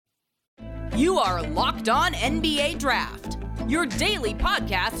You are Locked On NBA Draft, your daily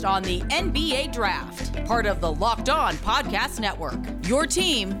podcast on the NBA Draft, part of the Locked On Podcast Network, your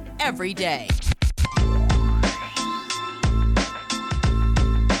team every day.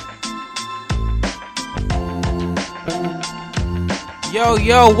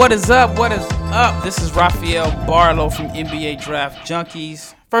 Yo, what is up? What is up? This is Rafael Barlow from NBA Draft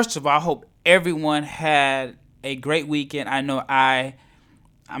Junkies. First of all, I hope everyone had a great weekend. I know I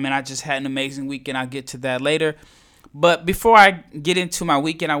just had an amazing weekend. I'll get to that later. But before I get into my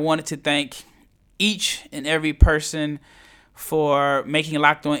weekend, I wanted to thank each and every person for making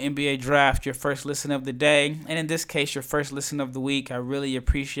Locked On NBA Draft your first listen of the day. And in this case, your first listen of the week. I really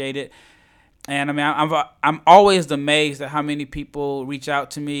appreciate it. And I'm always amazed at how many people reach out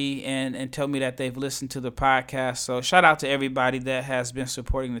to me and tell me that they've listened to the podcast. So shout out to everybody that has been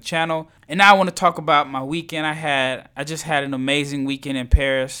supporting the channel. And now I want to talk about my weekend. I just had an amazing weekend in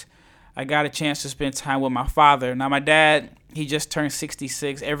Paris. I got a chance to spend time with my father. Now my dad, he just turned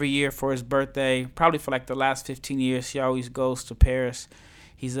 66 every year for his birthday. Probably for like the last 15 years, he always goes to Paris.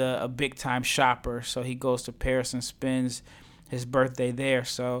 He's a big time shopper, so he goes to Paris and spends his birthday there.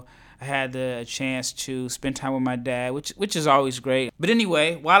 So I had the chance to spend time with my dad, which is always great. But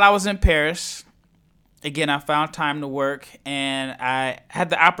anyway, while I was in Paris, again, I found time to work, and I had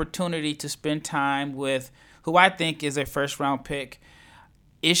the opportunity to spend time with who I think is a first-round pick,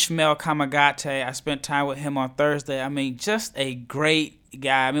 Ismael Kamagate. I spent time with him on Thursday. Just a great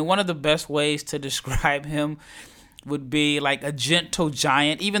guy. One of the best ways to describe him would be like a gentle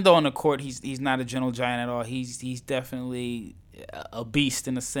giant, even though on the court he's not a gentle giant at all. He's definitely a beast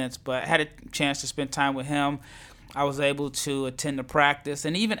in a sense, but I had a chance to spend time with him. I was able to attend the practice,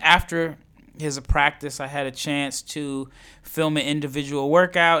 and even after his practice, I had a chance to film an individual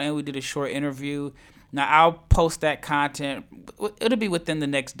workout, and we did a short interview. Now, I'll post that content. It'll be within the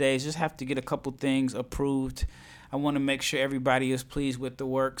next days. Just have to get a couple things approved. I want to make sure everybody is pleased with the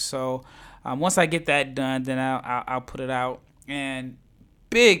work. So once I get that done, then I'll put it out. And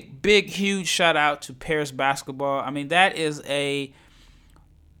big, huge shout out to Paris Basketball. That is a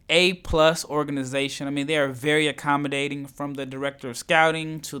A+ organization. They are very accommodating, from the director of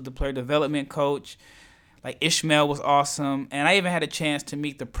scouting to the player development coach. Like, Ishmael was awesome. And I even had a chance to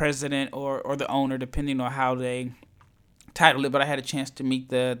meet the president or the owner, depending on how they title it. But I had a chance to meet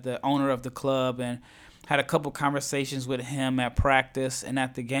the owner of the club and had a couple conversations with him at practice and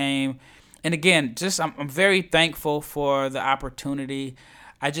at the game. And again, I'm very thankful for the opportunity.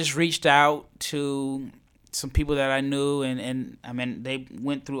 I just reached out to some people that I knew, and they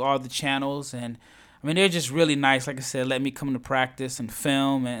went through all the channels, and they're just really nice. Like I said, let me come to practice and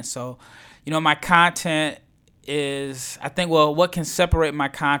film. And so, my content is, what can separate my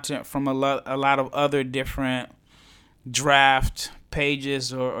content from a lot of other different draft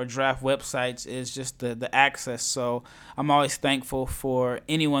pages or draft websites is just the access. So I'm always thankful for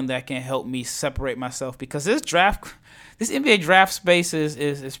anyone that can help me separate myself, because this NBA draft space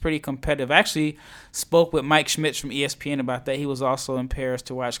is pretty competitive. I actually spoke with Mike Schmitz from ESPN about that. He was also in Paris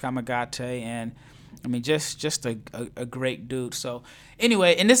to watch Kamagate, and just a great dude. So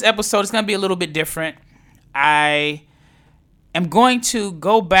anyway, in this episode, it's going to be a little bit different. I am going to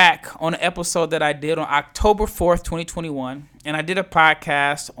go back on an episode that I did on October 4th, 2021, and I did a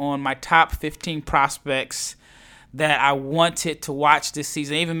podcast on my top 15 prospects that I wanted to watch this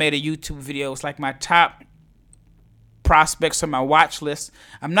season. I even made a YouTube video. It's like my top prospects on my watch list.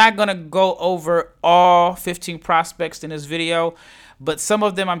 I'm not going to go over all 15 prospects in this video, but some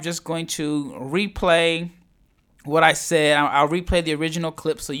of them I'm just going to replay what I said. I'll replay the original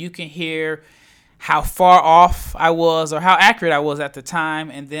clip so you can hear how far off I was or how accurate I was at the time,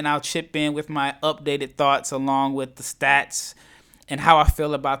 and then I'll chip in with my updated thoughts along with the stats and how I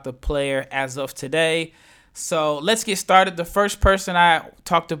feel about the player as of today. So let's get started. The first person I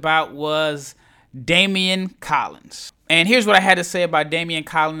talked about was Damian Collins. And here's what I had to say about Damian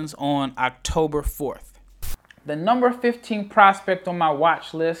Collins on October 4th. The number 15 prospect on my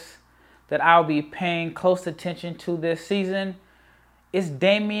watch list that I'll be paying close attention to this season is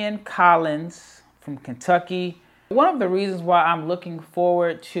Damian Collins from Kentucky. One of the reasons why I'm looking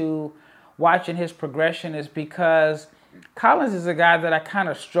forward to watching his progression is because Collins is a guy that I kind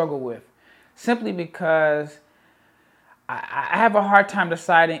of struggle with, simply because I have a hard time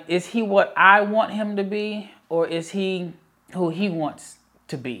deciding, is he what I want him to be, or is he who he wants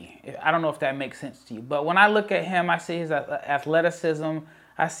to be? I don't know if that makes sense to you. But when I look at him, I see his athleticism,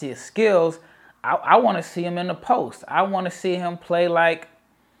 I see his skills. I want to see him in the post. I want to see him play like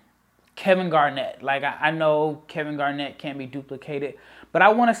Kevin Garnett. Like, I know Kevin Garnett can't be duplicated, but I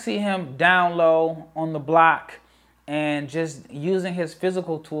want to see him down low on the block and just using his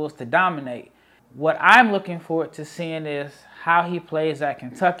physical tools to dominate. What I'm looking forward to seeing is how he plays at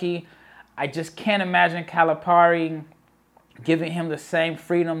Kentucky. I just can't imagine Calipari giving him the same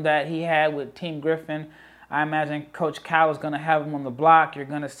freedom that he had with Team Griffin. I imagine Coach Cal is going to have him on the block. You're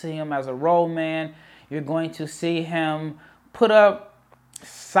going to see him as a role man. You're going to see him put up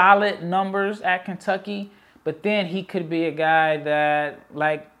solid numbers at Kentucky, but then he could be a guy that,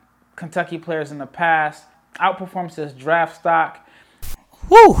 like Kentucky players in the past, outperforms his draft stock.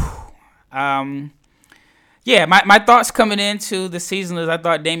 Whew. Yeah, my thoughts coming into the season is I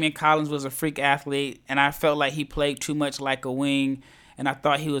thought Damian Collins was a freak athlete, and I felt like he played too much like a wing, and I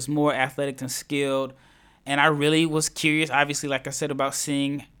thought he was more athletic than skilled. And I really was curious, obviously, like I said, about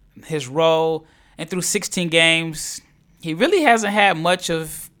seeing his role. And through 16 games, he really hasn't had much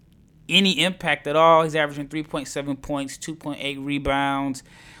of any impact at all. He's averaging 3.7 points, 2.8 rebounds,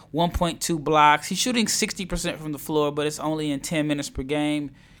 1.2 blocks. He's shooting 60% from the floor, but it's only in 10 minutes per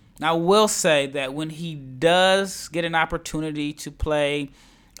game. Now, I will say that when he does get an opportunity to play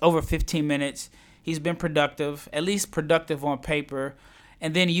over 15 minutes, he's been productive, at least productive on paper.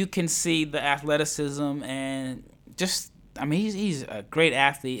 And then you can see the athleticism and just, I mean, he's a great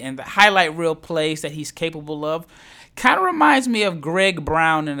athlete. And the highlight reel plays that he's capable of kind of reminds me of Greg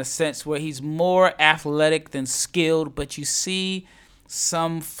Brown in a sense where he's more athletic than skilled, but you see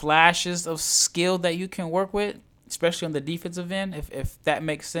some flashes of skill that you can work with, especially on the defensive end, if that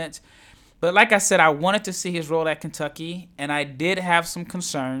makes sense. But like I said, I wanted to see his role at Kentucky, and I did have some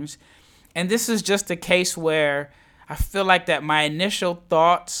concerns. And this is just a case where I feel like that my initial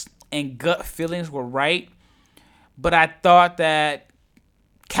thoughts and gut feelings were right, but I thought that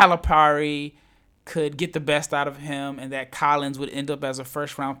Calipari could get the best out of him and that Collins would end up as a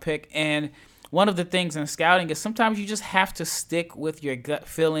first-round pick. And one of the things in scouting is sometimes you just have to stick with your gut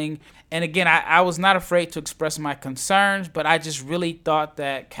feeling. And again, I was not afraid to express my concerns, but I just really thought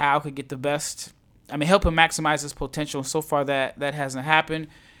that Cal could get the best. I mean, help him maximize his potential. So far, that hasn't happened.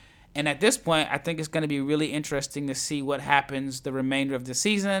 And at this point, I think it's going to be really interesting to see what happens the remainder of the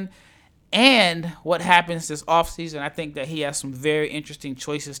season and what happens this offseason. I think that he has some very interesting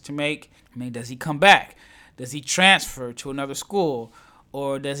choices to make. I mean, does he come back? Does he transfer to another school?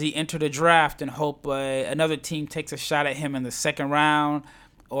 Or does he enter the draft and hope another team takes a shot at him in the second round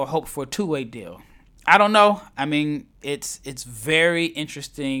or hope for a two-way deal? I don't know. I mean, it's very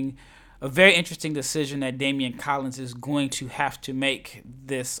interesting. A very interesting decision that Damian Collins is going to have to make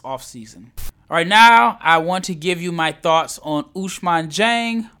this offseason. All right, now I want to give you my thoughts on Ousmane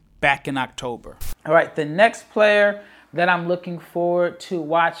Dieng back in October. All right, the next player that I'm looking forward to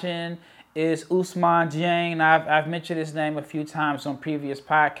watching is Ousmane Dieng. I've mentioned his name a few times on previous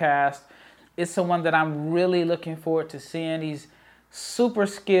podcasts. It's someone that I'm really looking forward to seeing. He's super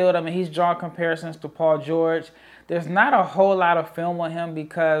skilled. I mean, he's drawn comparisons to Paul George. There's not a whole lot of film on him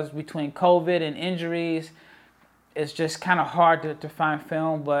because between COVID and injuries, it's just kind of hard to find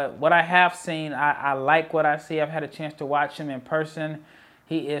film. But what I have seen, I like what I see. I've had a chance to watch him in person.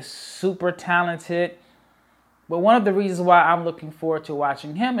 He is super talented. But one of the reasons why I'm looking forward to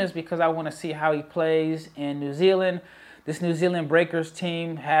watching him is because I want to see how he plays in New Zealand. This New Zealand Breakers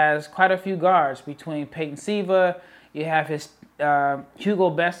team has quite a few guards between Peyton Siva. You have his Hugo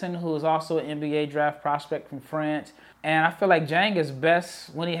Besson, who is also an NBA draft prospect from France. And I feel like Dieng is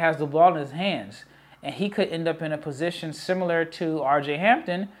best when he has the ball in his hands. And he could end up in a position similar to R.J.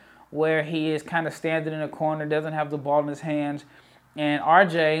 Hampton, where he is kind of standing in a corner, doesn't have the ball in his hands. And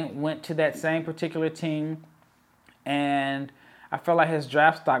R.J. went to that same particular team, and I felt like his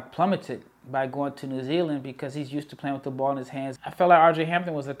draft stock plummeted by going to New Zealand because he's used to playing with the ball in his hands. I felt like R.J.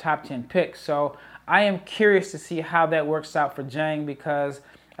 Hampton was a top 10 pick. So I am curious to see how that works out for Dieng because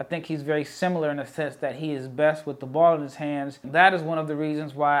I think he's very similar in the sense that he is best with the ball in his hands. That is one of the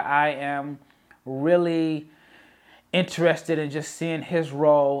reasons why I am really interested in just seeing his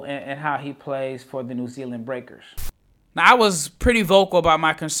role and how he plays for the New Zealand Breakers. Now, I was pretty vocal about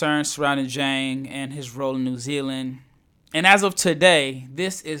my concerns surrounding Dieng and his role in New Zealand. And as of today,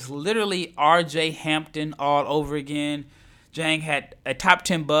 this is literally R.J. Hampton all over again. Dieng had a top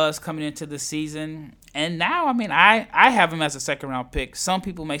 10 buzz coming into the season. And now, I mean, I have him as a second-round pick. Some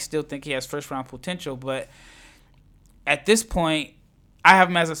people may still think he has first-round potential, but at this point, I have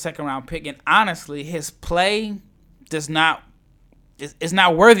him as a second-round pick. And honestly, his play is not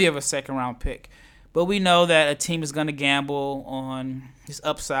worthy of a second-round pick. But we know that a team is going to gamble on his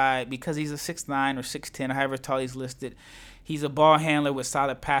upside because he's a 6'9 or 6'10, however tall he's listed. He's a ball handler with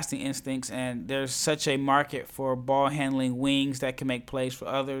solid passing instincts, and there's such a market for ball handling wings that can make plays for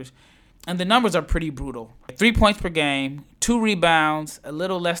others. And the numbers are pretty brutal. 3 points per game, 2 rebounds, a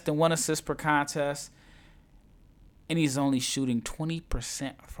little less than 1 assist per contest. and he's only shooting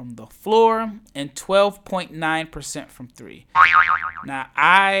 20% from the floor and 12.9% from three. Now,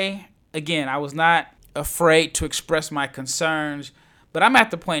 I was not afraid to express my concerns, but I'm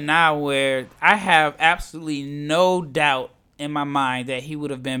at the point now where I have absolutely no doubt in my mind that he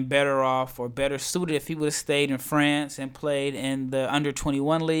would have been better off or better suited if he would have stayed in France and played in the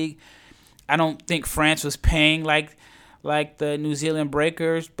under-21 league. I don't think France was paying like the New Zealand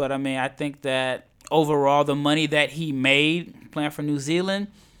Breakers, but I think that overall the money that he made playing for New Zealand,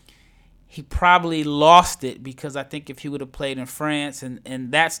 he probably lost it, because I think if he would have played in France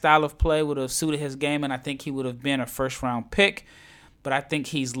and that style of play would have suited his game, and I think he would have been a first-round pick. But I think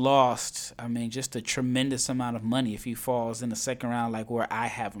he's lost, just a tremendous amount of money if he falls in the second round like where I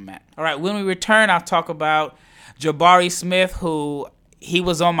have him at. All right, when we return, I'll talk about Jabari Smith, who he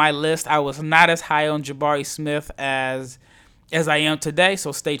was on my list. I was not as high on Jabari Smith as I am today,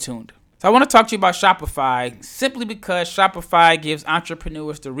 so stay tuned. So I want to talk to you about Shopify, simply because Shopify gives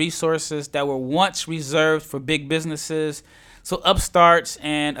entrepreneurs the resources that were once reserved for big businesses. So upstarts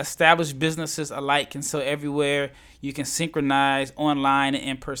and established businesses alike can sell everywhere. You can synchronize online and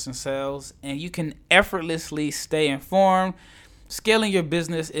in-person sales, and you can effortlessly stay informed. Scaling your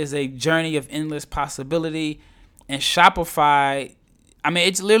business is a journey of endless possibility, and Shopify,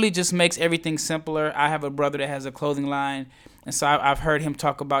 it literally just makes everything simpler. I have a brother that has a clothing line, and so I've heard him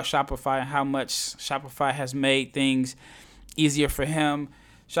talk about Shopify and how much Shopify has made things easier for him.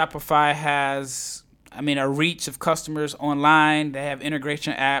 Shopify has a reach of customers online. They have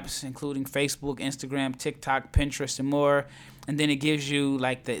integration apps, including Facebook, Instagram, TikTok, Pinterest, and more. And then it gives you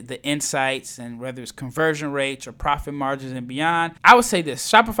like the insights, and whether it's conversion rates or profit margins and beyond. I would say this: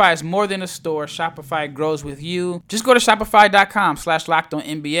 Shopify is more than a store. Shopify grows with you. Just go to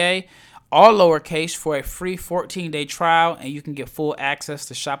shopify.com/LockedOnNBA, all lowercase, for a free 14-day trial, and you can get full access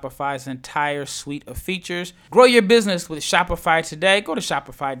to Shopify's entire suite of features. Grow your business with Shopify today. Go to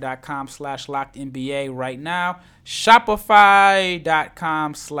shopify.com/LockedNBA right now.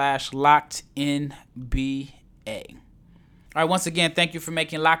 Shopify.com/LockedNBA. All right, once again, thank you for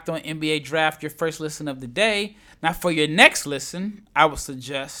making Locked On NBA Draft your first listen of the day. Now, for your next listen, I would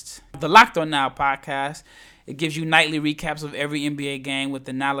suggest the Locked On Now podcast. It gives you nightly recaps of every NBA game with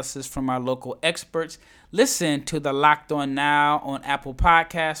analysis from our local experts. Listen to the Locked On Now on Apple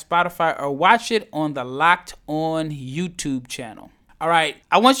Podcasts, Spotify, or watch it on the Locked On YouTube channel. All right,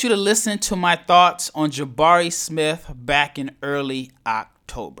 I want you to listen to my thoughts on Jabari Smith back in early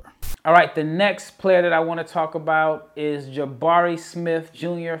October. All right, the next player that I want to talk about is Jabari Smith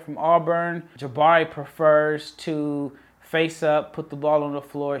Jr. from Auburn. Jabari prefers to face up, put the ball on the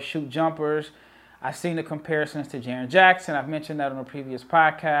floor, shoot jumpers. I've seen the comparisons to Jaren Jackson. I've mentioned that on a previous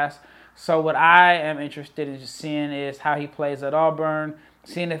podcast. So what I am interested in seeing is how he plays at Auburn,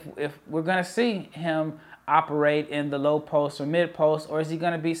 seeing if we're going to see him operate in the low post or mid post, or is he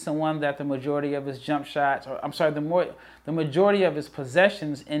going to be someone that the majority of his jump shots, the majority of his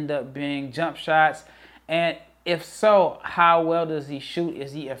possessions end up being jump shots? And if so, how well does he shoot?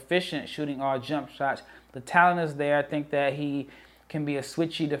 Is he efficient shooting all jump shots? The talent is there. I think that he can be a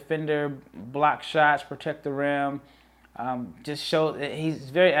switchy defender, block shots, protect the rim. Just show that he's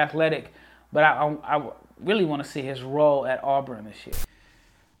very athletic. But I really want to see his role at Auburn this year.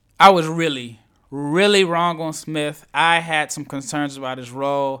 I was really wrong on Smith. I had some concerns about his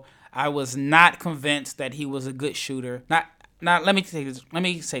role. I was not convinced that he was a good shooter. Let me say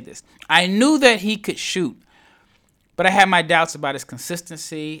this. I knew that he could shoot, but I had my doubts about his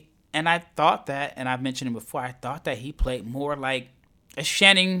consistency. And I thought that, and I've mentioned it before, I thought that he played more like a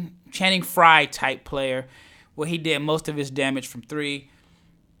Channing Frye type player, where he did most of his damage from three.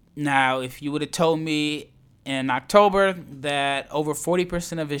 Now, if you would have told me in October that over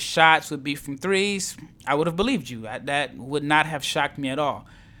 40% of his shots would be from threes, I would have believed you. That would not have shocked me at all.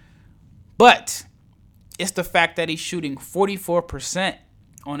 But it's the fact that he's shooting 44%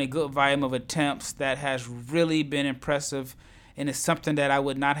 on a good volume of attempts that has really been impressive, and it's something that I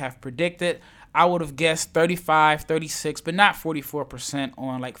would not have predicted. I would have guessed 35, 36, but not 44%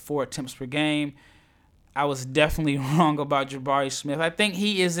 on like 4 attempts per game. I was definitely wrong about Jabari Smith. I think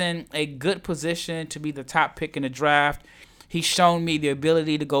he is in a good position to be the top pick in the draft. He's shown me the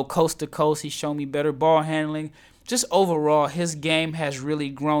ability to go coast to coast. He's shown me better ball handling. Just overall, his game has really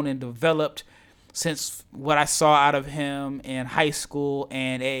grown and developed since what I saw out of him in high school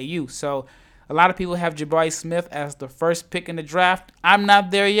and AAU. So a lot of people have Jabari Smith as the first pick in the draft. I'm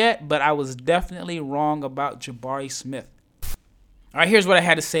not there yet, but I was definitely wrong about Jabari Smith. All right, here's what I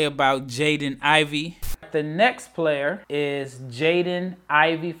had to say about Jaden Ivey. The next player is Jaden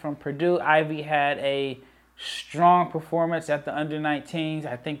Ivey from Purdue. Ivey had a strong performance at the under-19s.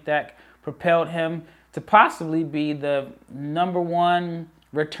 I think that propelled him to possibly be the number one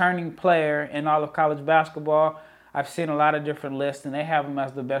returning player in all of college basketball. I've seen a lot of different lists, and they have him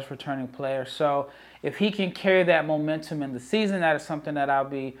as the best returning player. So if he can carry that momentum in the season, that is something that I'll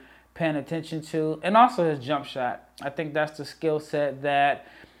be paying attention to. And also his jump shot. I think that's the skill set that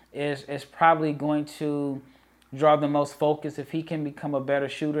is probably going to draw the most focus. If he can become a better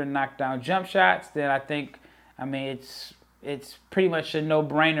shooter and knock down jump shots, then it's pretty much a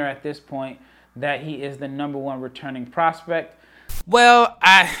no-brainer at this point that he is the number one returning prospect. Well,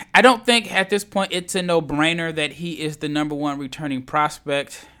 I don't think at this point it's a no-brainer that he is the number one returning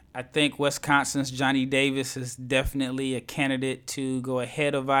prospect. I think Wisconsin's Johnny Davis is definitely a candidate to go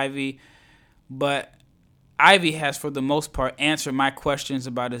ahead of Ivey. But Ivey has, for the most part, answered my questions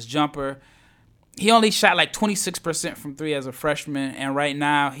about his jumper. He only shot like 26% from three as a freshman, and right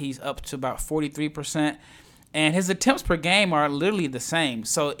now he's up to about 43%. And his attempts per game are literally the same.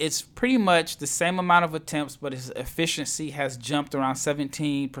 So it's pretty much the same amount of attempts, but his efficiency has jumped around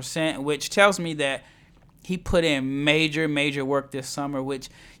 17%, which tells me that he put in major work this summer, which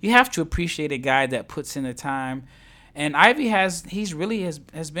you have to appreciate a guy that puts in the time. And Ivey has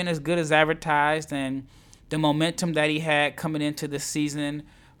been as good as advertised, and the momentum that he had coming into this season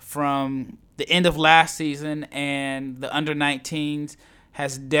from the end of last season and the under-19s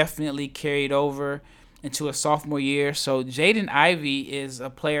has definitely carried over into a sophomore year. So Jaden Ivey is a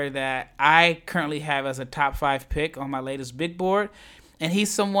player that I currently have as a top 5 pick on my latest big board. And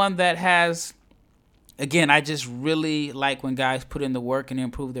he's someone that has, again, I just really like when guys put in the work and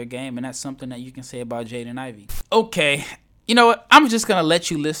improve their game. And that's something that you can say about Jaden Ivey. Okay, you know what? I'm just going to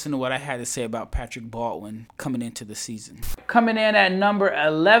let you listen to what I had to say about Patrick Baldwin coming into the season. Coming in at number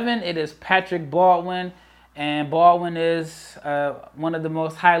 11, it is Patrick Baldwin. And Baldwin is one of the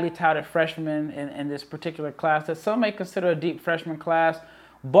most highly touted freshmen in this particular class that some may consider a deep freshman class.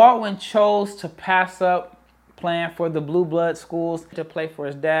 Baldwin chose to pass up playing for the Blue Blood schools to play for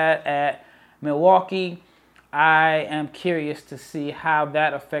his dad at Milwaukee. I am curious to see how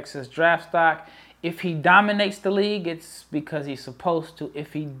that affects his draft stock. If he dominates the league, it's because he's supposed to.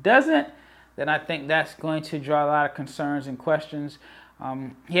 If he doesn't, then I think that's going to draw a lot of concerns and questions.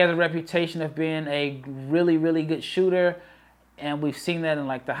 He has a reputation of being a really good shooter, and we've seen that in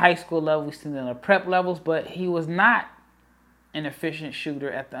like the high school level, we've seen that in the prep levels, but he was not an efficient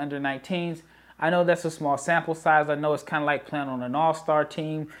shooter at the under-19s. I know that's a small sample size. I know it's kind of like playing on an all-star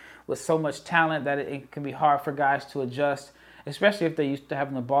team with so much talent that it can be hard for guys to adjust, especially if they're used to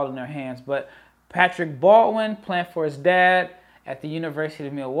having the ball in their hands. But Patrick Baldwin, playing for his dad at the University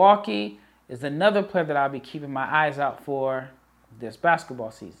of Milwaukee, is another player that I'll be keeping my eyes out for this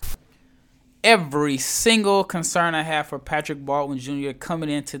basketball season. Every single concern I have for Patrick Baldwin Jr. coming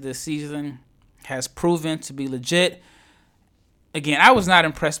into this season has proven to be legit. Again, I was not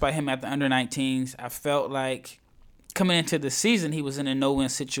impressed by him at the under-19s. I felt like coming into the season, he was in a no-win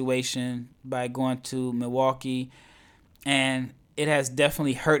situation by going to Milwaukee, and it has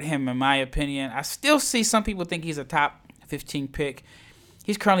definitely hurt him, in my opinion. I still see some people think he's a top 15 pick.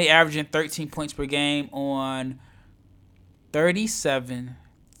 He's currently averaging 13 points per game on 37,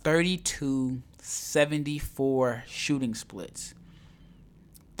 32, 74 shooting splits.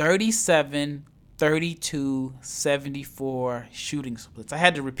 37, 32, 74 shooting splits. I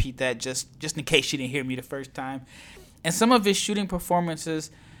had to repeat that just in case you didn't hear me the first time. And some of his shooting performances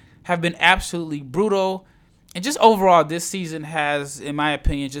have been absolutely brutal. And just overall, this season has, in my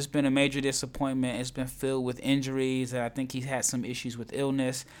opinion, just been a major disappointment. It's been filled with injuries, and I think he's had some issues with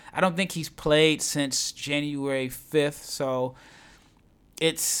illness. I don't think he's played since January 5th, so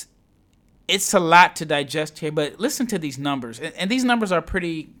it's a lot to digest here. But listen to these numbers, and these numbers are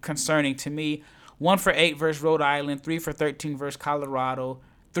pretty concerning to me. 1 for 8 versus Rhode Island, 3 for 13 versus Colorado,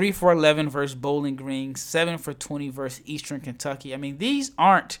 3 for 11 versus Bowling Green, 7 for 20 versus Eastern Kentucky. I mean, these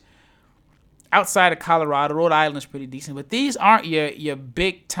aren't, outside of Colorado, Rhode Island's pretty decent, but these aren't your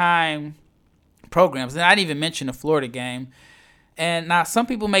big-time programs. And I didn't even mention the Florida game. And now some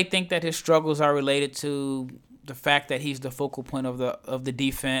people may think that his struggles are related to the fact that he's the focal point of the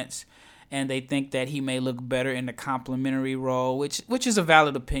defense, and they think that he may look better in the complementary role, which is a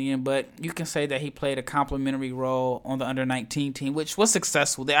valid opinion, but you can say that he played a complementary role on the under-19 team, which was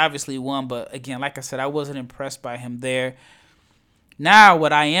successful. They obviously won, but again, like I said, I wasn't impressed by him there. Now,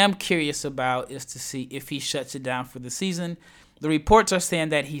 what I am curious about is to see if he shuts it down for the season. The reports are saying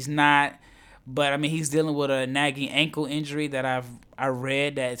that he's not, but I mean, he's dealing with a nagging ankle injury that I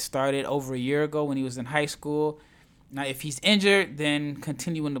read that started over a year ago when he was in high school. Now, if he's injured, then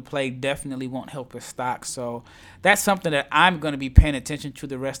continuing to play definitely won't help his stock. So that's something that I'm going to be paying attention to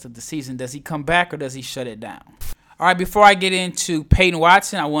the rest of the season. Does he come back or does he shut it down? All right, before I get into Peyton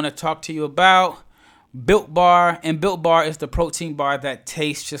Watson, I want to talk to you about Built Bar, and Built Bar is the protein bar that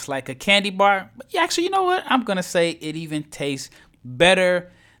tastes just like a candy bar. But actually, you know what? I'm going to say it even tastes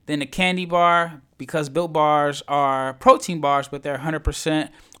better than a candy bar because Built Bars are protein bars, but they're 100%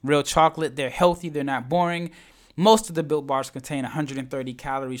 real chocolate. They're healthy. They're not boring. Most of the Built Bars contain 130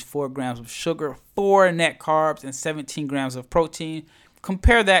 calories, 4 grams of sugar, 4 net carbs, and 17 grams of protein.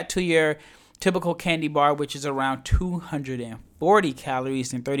 Compare that to your typical candy bar, which is around 240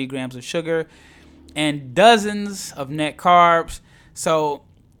 calories and 30 grams of sugar and dozens of net carbs. So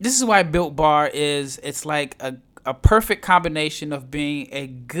this is why Built Bar it's like a perfect combination of being a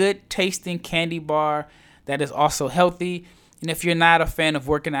good tasting candy bar that is also healthy. And if you're not a fan of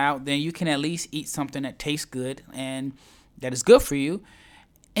working out, then you can at least eat something that tastes good and that is good for you.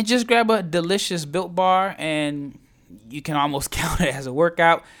 And just grab a delicious Built Bar and you can almost count it as a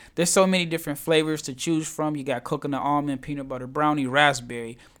workout. There's so many different flavors to choose from. You got coconut almond, peanut butter brownie,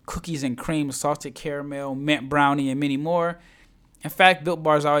 raspberry, cookies and cream, salted caramel, mint brownie, and many more. In fact, Built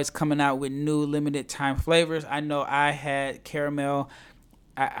Bar is always coming out with new limited time flavors. I know I had caramel.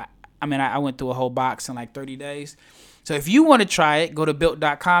 I went through a whole box in like 30 days. So if you want to try it, go to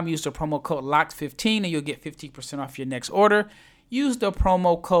Built.com, use the promo code LOCKED15 and you'll get 15% off your next order. Use the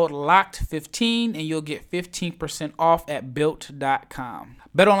promo code LOCKED15 and you'll get 15% off at Built.com.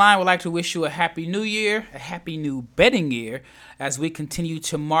 BetOnline would like to wish you a happy new year, a happy new betting year as we continue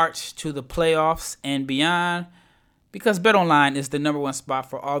to march to the playoffs and beyond. Because BetOnline is the number one spot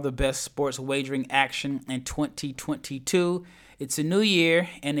for all the best sports wagering action in 2022. It's a new year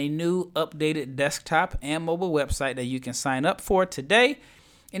and a new updated desktop and mobile website that you can sign up for today.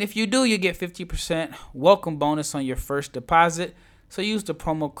 And if you do, you get 50% welcome bonus on your first deposit. So use the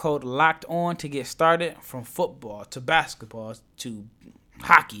promo code LOCKEDON to get started from football to basketball to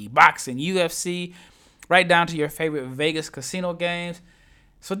hockey, boxing, UFC, right down to your favorite Vegas casino games.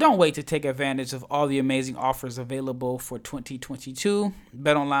 So don't wait to take advantage of all the amazing offers available for 2022.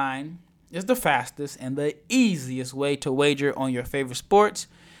 BetOnline is the fastest and the easiest way to wager on your favorite sports.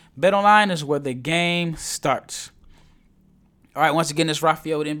 BetOnline is where the game starts. All right, once again, this is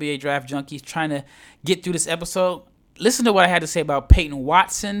Raphael with NBA Draft Junkies trying to get through this episode. Listen to what I had to say about Peyton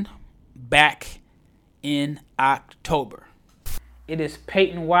Watson back in October. It is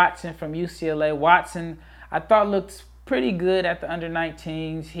Peyton Watson from UCLA. Watson, I thought looked pretty good at the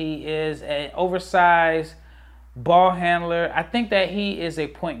under-19s. He is an oversized ball handler. I think that he is a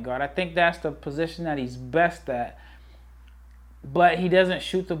point guard. I think that's the position that he's best at. But he doesn't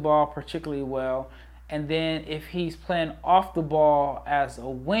shoot the ball particularly well. And then if he's playing off the ball as a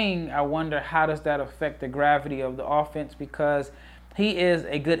wing, I wonder how does that affect the gravity of the offense, because he is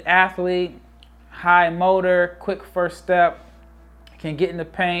a good athlete, high motor, quick first step, can get in the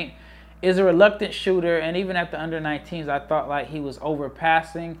paint, is a reluctant shooter, and even at the under-19s, I thought like he was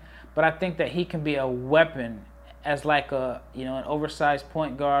overpassing, but I think that he can be a weapon as like an oversized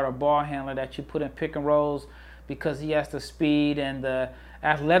point guard or ball handler that you put in pick and rolls, because he has the speed and the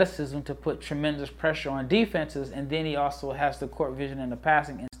athleticism to put tremendous pressure on defenses, and then he also has the court vision and the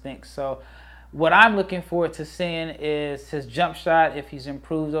passing instinct. So what I'm looking forward to seeing is his jump shot, if he's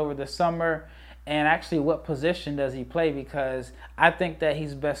improved over the summer, and actually what position does he play, because I think that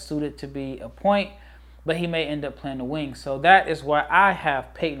he's best suited to be a point, but he may end up playing the wing. So that is why I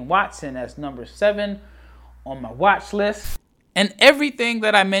have Peyton Watson as number 7 on my watch list. And everything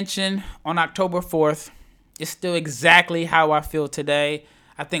that I mentioned on October 4th is still exactly how I feel today.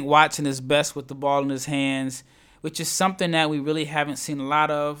 I think Watson is best with the ball in his hands, which is something that we really haven't seen a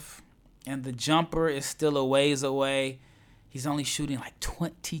lot of. And the jumper is still a ways away. He's only shooting like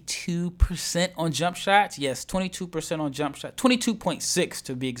 22% on jump shots. Yes, 22% on jump shots. 22.6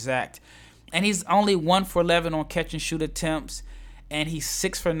 to be exact. And he's only 1 for 11 on catch and shoot attempts. And he's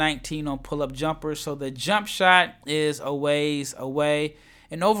 6 for 19 on pull-up jumpers. So the jump shot is a ways away.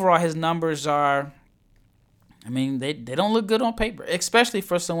 And overall, his numbers are, they don't look good on paper, especially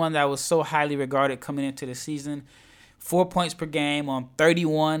for someone that was so highly regarded coming into the season. 4 points per game on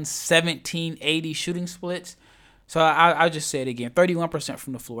 31, 17, 80 shooting splits. So I'll just say it again. 31%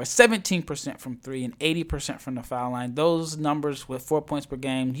 from the floor, 17% from 3, and 80% from the foul line. Those numbers with 4 points per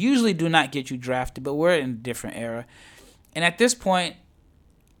game usually do not get you drafted, but we're in a different era. And at this point,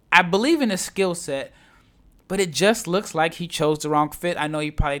 I believe in his skill set, but it just looks like he chose the wrong fit. I know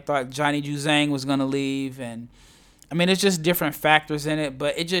you probably thought Johnny Juzang was going to leave, and it's just different factors in it,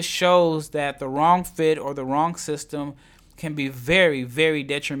 but it just shows that the wrong fit or the wrong system can be very, very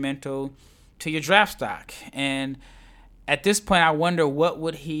detrimental to your draft stock. And at this point, I wonder what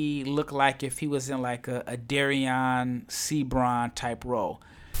would he look like if he was in like a Darion Sebron type role.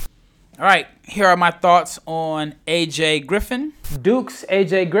 All right, here are my thoughts on A.J. Griffin. Duke's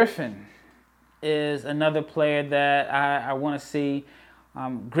A.J. Griffin. is another player that I want to see.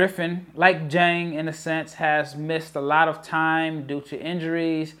 Griffin, like Jang in a sense, has missed a lot of time due to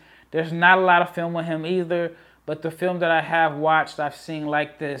injuries. There's not a lot of film on him either, but the film that I have watched, I've seen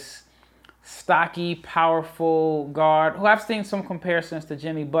like this stocky, powerful guard who I've seen some comparisons to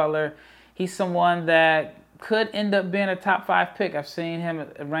Jimmy Butler. He's someone that could end up being a top 5 pick. I've seen him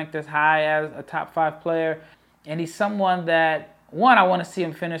ranked as high as a top 5 player. And he's someone that, one, I want to see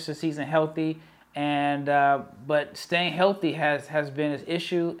him finish the season healthy. And but staying healthy has been his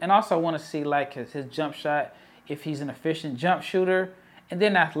issue. And also I want to see like his jump shot, if he's an efficient jump shooter. And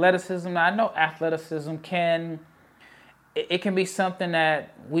then athleticism. Now I know athleticism can be something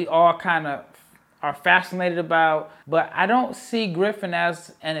that we all kind of are fascinated about, but I don't see Griffin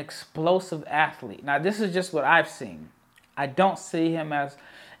as an explosive athlete. Now, this is just what I've seen. I don't see him as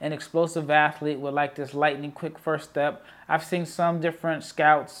an explosive athlete with like this lightning quick first step. I've seen some different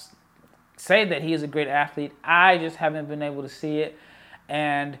scouts say that he is a great athlete. I just haven't been able to see it,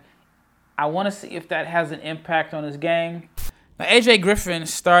 and I want to see if that has an impact on his game. Now, AJ Griffin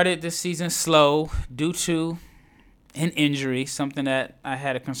started this season slow due to an injury, something that I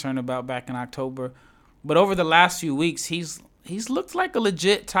had a concern about back in October. But over the last few weeks, he's looked like a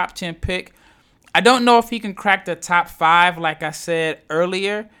legit top 10 pick. I don't know if he can crack the top 5, like I said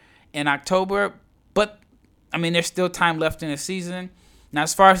earlier in October, but I mean, there's still time left in the season. Now,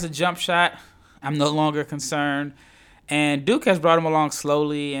 as far as the jump shot, I'm no longer concerned. And Duke has brought him along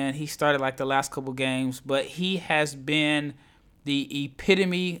slowly, and he started like the last couple games, but he has been the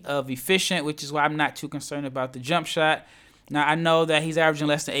epitome of efficient, which is why I'm not too concerned about the jump shot. Now, I know that he's averaging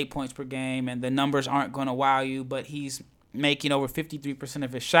less than 8 points per game, and the numbers aren't going to wow you, but he's making over 53%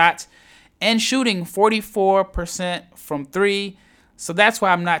 of his shots and shooting 44% from 3. So that's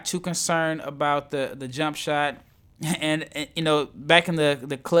why I'm not too concerned about the jump shot. And you know, back in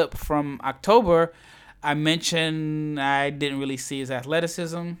the clip from October, I mentioned I didn't really see his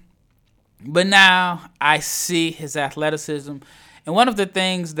athleticism. But now I see his athleticism. And one of the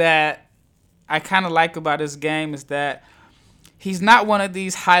things that I kind of like about his game is that he's not one of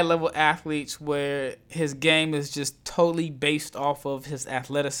these high-level athletes where his game is just totally based off of his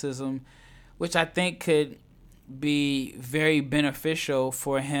athleticism, which I think could be very beneficial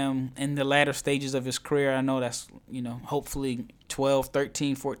for him in the latter stages of his career. I know that's, hopefully 12,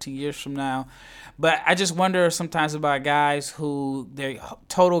 13, 14 years from now. But I just wonder sometimes about guys who their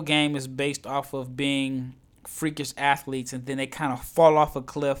total game is based off of being freakish athletes, and then they kind of fall off a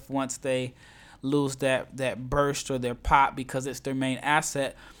cliff once they lose that burst or their pop because it's their main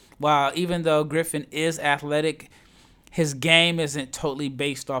asset. While even though Griffin is athletic, his game isn't totally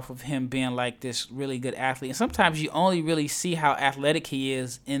based off of him being like this really good athlete. And sometimes you only really see how athletic he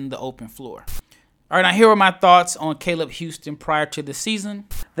is in the open floor. All right, now here are my thoughts on Caleb Houston prior to the season.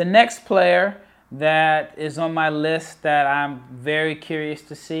 The next player that is on my list that I'm very curious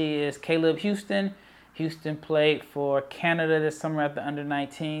to see is Caleb Houston. Houston played for Canada this summer at the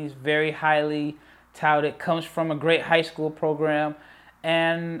under-19s, very highly touted, comes from a great high school program.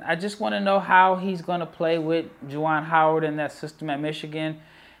 And I just want to know how he's going to play with Juwan Howard in that system at Michigan.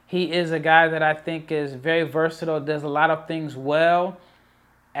 He is a guy that I think is very versatile, does a lot of things well.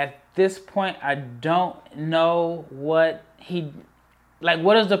 At this point, I don't know what is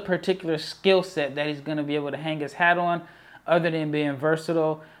the particular skill set that he's going to be able to hang his hat on other than being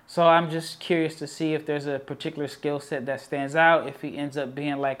versatile. So I'm just curious to see if there's a particular skill set that stands out, if he ends up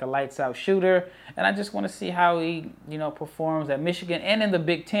being like a lights out shooter. And I just want to see how he, performs at Michigan and in the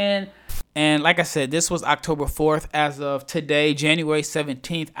Big Ten. And like I said, this was October 4th. As of today, January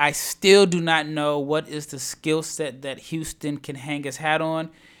 17th, I still do not know what is the skill set that Houston can hang his hat on.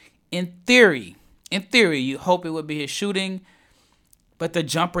 In theory, you hope it would be his shooting, but the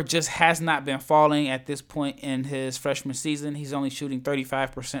jumper just has not been falling at this point in his freshman season. He's only shooting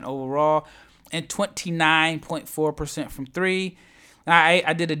 35% overall and 29.4% from 3.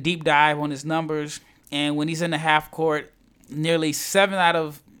 I did a deep dive on his numbers, and when he's in the half court, nearly 7 out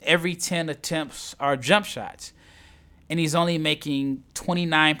of every 10 attempts are jump shots. And he's only making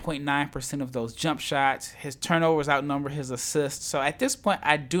 29.9% of those jump shots. His turnovers outnumber his assists. So at this point,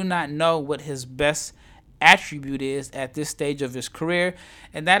 I do not know what his best attribute is at this stage of his career,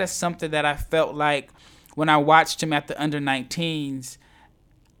 and that is something that I felt like when I watched him at the under-19s,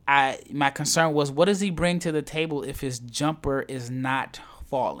 my concern was, what does he bring to the table if his jumper is not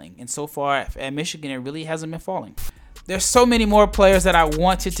falling? And so far at Michigan, it really hasn't been falling. There's so many more players that I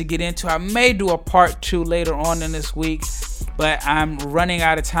wanted to get into. I may do a part 2 later on in this week, but I'm running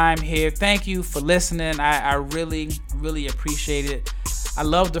out of time here. Thank you for listening. I really, really appreciate it. I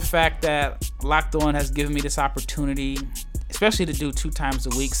love the fact that Locked On has given me this opportunity, especially to do 2 times a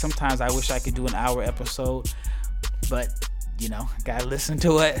week. Sometimes I wish I could do an hour episode, but gotta listen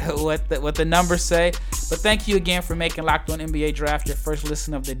to what the numbers say. But thank you again for making Locked On NBA Draft your first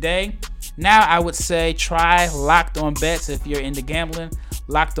listen of the day. Now I would say try Locked On Bets if you're into gambling.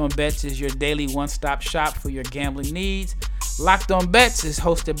 Locked On Bets is your daily one-stop shop for your gambling needs. Locked On Bets is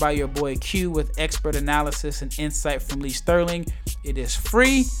hosted by your boy Q with expert analysis and insight from Lee Sterling. It is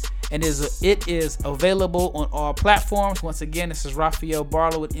free and it is available on all platforms. Once again, this is Rafael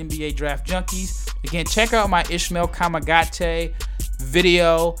Barlow with NBA Draft Junkies. Again, check out my Ishmael Kamagate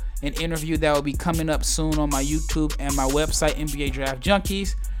video and interview that will be coming up soon on my YouTube and my website, NBA Draft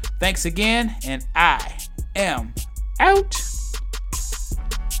Junkies. Thanks again, and I am out.